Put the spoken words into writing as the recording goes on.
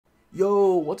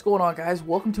Yo, what's going on, guys?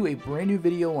 Welcome to a brand new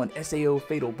video on SAO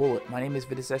Fatal Bullet. My name is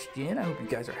Ventus. I hope you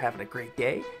guys are having a great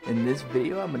day. In this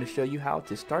video, I'm going to show you how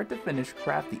to start to finish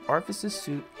craft the ArFaSys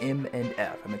suit M and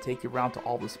F. I'm going to take you around to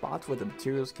all the spots where the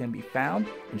materials can be found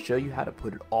and show you how to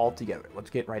put it all together. Let's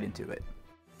get right into it.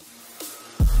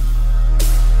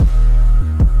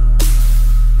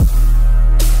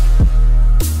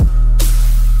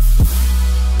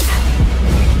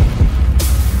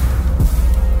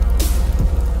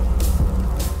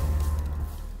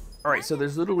 Alright, so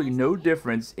there's literally no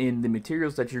difference in the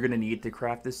materials that you're going to need to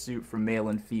craft this suit for male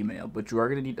and female, but you are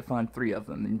going to need to find 3 of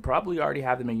them. And you probably already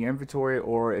have them in your inventory,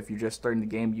 or if you're just starting the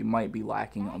game, you might be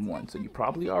lacking on one. So you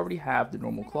probably already have the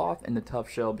normal cloth and the tough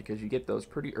shell because you get those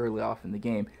pretty early off in the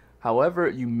game. However,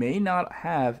 you may not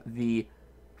have the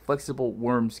flexible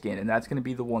worm skin, and that's going to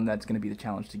be the one that's going to be the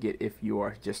challenge to get if you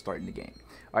are just starting the game.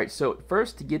 Alright, so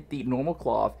first, to get the normal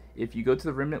cloth, if you go to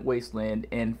the Remnant Wasteland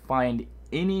and find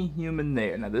any human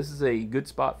there. Now this is a good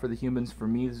spot for the humans. For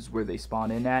me, this is where they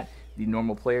spawn in at. The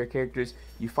normal player characters,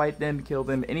 you fight them, kill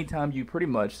them. Anytime you pretty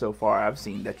much, so far I've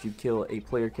seen, that you kill a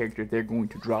player character, they're going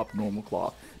to drop normal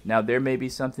cloth. Now there may be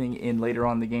something in later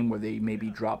on in the game where they maybe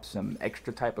drop some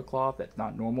extra type of cloth that's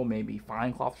not normal, maybe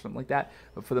fine cloth or something like that.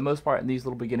 But for the most part, in these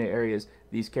little beginner areas,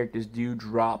 these characters do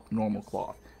drop normal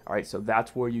cloth. Alright, so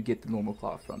that's where you get the normal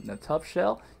cloth from. Now tough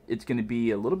shell, it's going to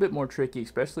be a little bit more tricky,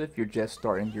 especially if you're just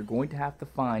starting. You're going to have to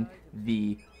find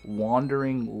the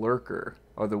wandering lurker,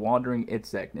 or the wandering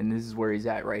insect, and this is where he's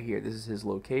at right here. This is his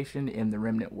location in the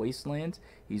Remnant Wastelands.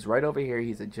 He's right over here.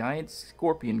 He's a giant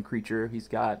scorpion creature. He's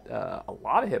got a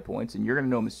lot of hit points, and you're going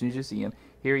to know him as soon as you see him.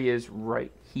 Here he is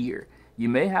right here. You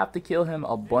may have to kill him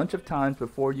a bunch of times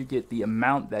before you get the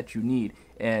amount that you need.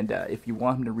 And if you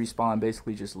want him to respawn,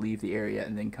 basically just leave the area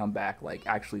and then come back. Like,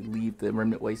 actually leave the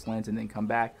Remnant Wastelands and then come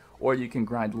back. Or you can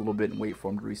grind a little bit and wait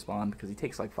for him to respawn, because he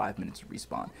takes like 5 minutes to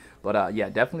respawn. But yeah,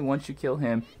 definitely once you kill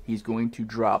him, he's going to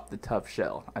drop the tough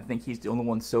shell. I think he's the only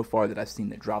one so far that I've seen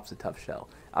that drops a tough shell.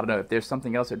 I don't know if there's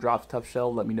something else that drops tough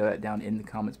shell. Let me know that down in the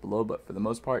comments below. But for the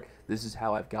most part, this is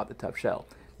how I've got the tough shell.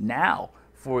 Now,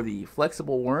 for the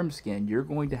flexible worm skin, you're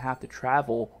going to have to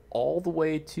travel all the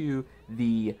way to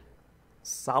the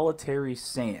solitary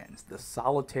sands. The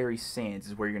solitary sands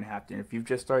is where you're going to have to. And if you've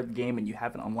just started the game and you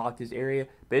haven't unlocked this area,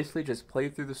 basically just play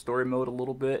through the story mode a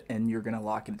little bit and you're going to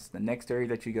lock it. It's the next area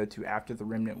that you go to after the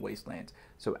Remnant Wastelands.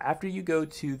 So after you go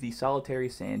to the solitary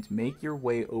sands, make your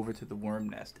way over to the worm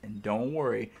nest. And don't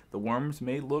worry, the worms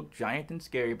may look giant and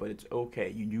scary, but it's okay.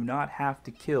 You do not have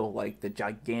to kill like the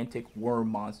gigantic worm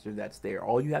monster that's there.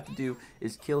 All you have to do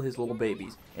is kill his little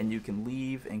babies, and you can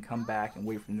leave and come back and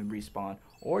wait for them to respawn.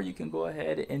 Or you can go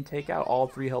ahead and take out all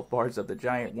 3 health bars of the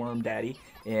giant worm daddy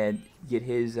and get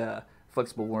his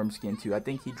flexible worm skin too. I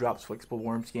think he drops flexible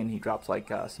worm skin. He drops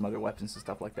like some other weapons and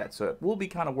stuff like that. So it will be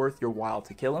kind of worth your while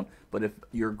to kill him. But if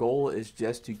your goal is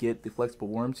just to get the flexible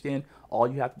worm skin, all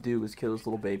you have to do is kill his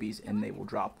little babies and they will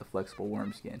drop the flexible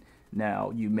worm skin.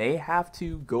 Now, you may have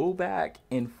to go back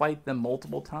and fight them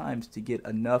multiple times to get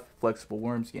enough flexible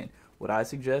worm skin. What I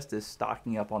suggest is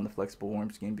stocking up on the flexible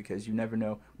worm skin, because you never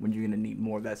know when you're going to need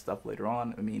more of that stuff later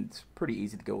on. I mean, it's pretty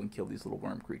easy to go and kill these little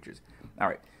worm creatures.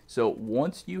 Alright, so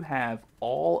once you have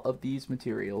all of these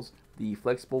materials, the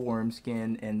flexible worm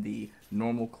skin and the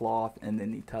normal cloth and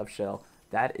then the tough shell,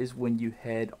 that is when you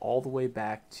head all the way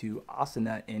back to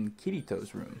Asuna in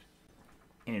Kirito's room.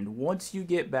 And once you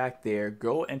get back there,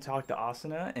 go and talk to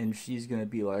Asuna, and she's going to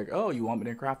be like, oh, you want me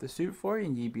to craft the suit for you?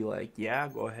 And you'd be like, yeah,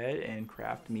 go ahead and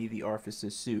craft me the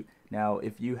ArFaSys suit. Now,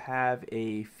 if you have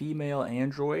a female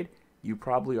android, you're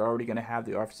probably already going to have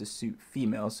the ArFaSys suit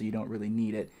female, so you don't really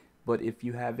need it. But if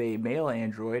you have a male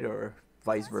android, or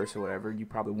vice versa, whatever, you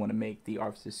probably want to make the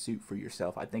ArFaSys suit for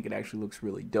yourself. I think it actually looks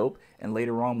really dope, and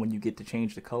later on when you get to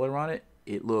change the color on it,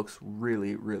 it looks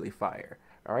really, really fire.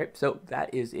 Alright, so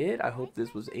that is it. I hope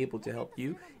this was able to help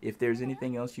you. If there's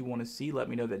anything else you want to see, let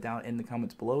me know that down in the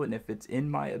comments below. And if it's in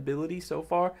my ability so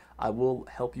far, I will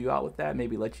help you out with that.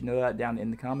 Maybe let you know that down in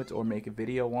the comments or make a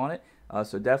video on it.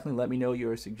 So definitely let me know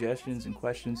your suggestions and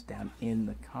questions down in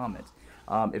the comments.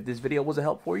 If this video was a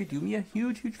help for you, do me a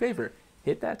huge, huge favor.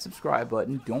 Hit that subscribe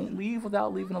button. Don't leave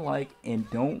without leaving a like, and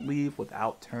don't leave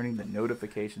without turning the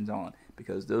notifications on,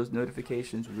 because those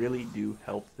notifications really do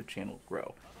help the channel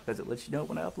grow, because it lets you know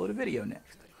when I upload a video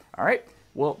next. Alright,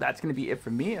 well, that's going to be it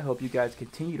for me. I hope you guys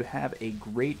continue to have a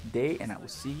great day, and I will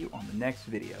see you on the next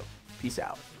video. Peace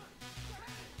out.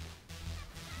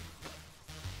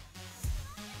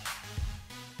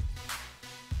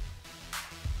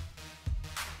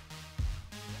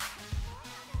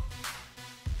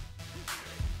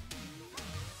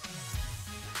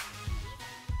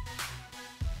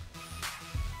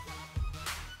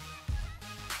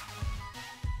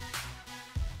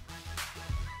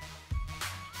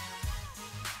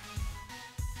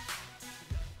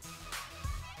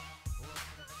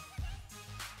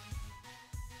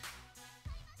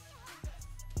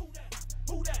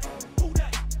 Who that?